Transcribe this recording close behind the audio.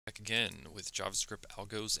again with JavaScript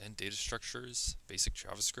algos and data structures, basic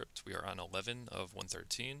JavaScript. We are on 11 of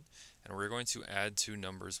 113, and we're going to add two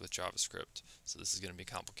numbers with JavaScript. So this is going to be a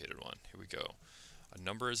complicated one. Here we go. A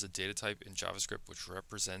number is a data type in JavaScript which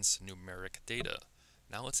represents numeric data.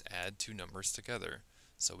 Now let's add two numbers together.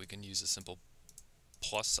 So we can use a simple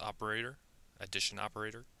plus operator, addition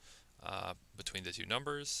operator, between the two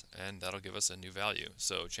numbers, and that'll give us a new value.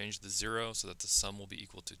 So change the 0 so that the sum will be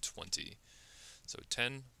equal to 20. So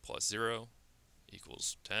 10 plus 0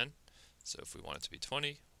 equals 10. So if we want it to be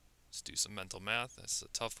 20, let's do some mental math. That's a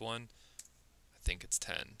tough one. I think it's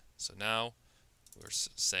 10. So now we're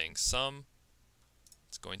saying sum,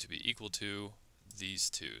 it's going to be equal to these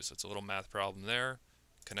two. So it's a little math problem there,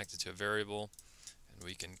 connected to a variable, and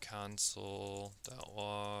we can console.log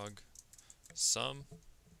sum.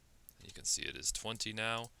 And you can see it is 20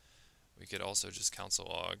 now. We could also just console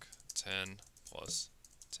log 10 plus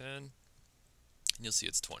 10, and you'll see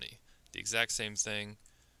it's 20. The exact same thing,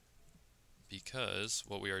 because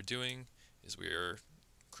what we are doing is we are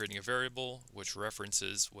creating a variable which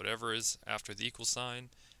references whatever is after the equal sign,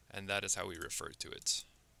 and that is how we refer to it.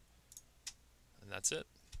 And that's it.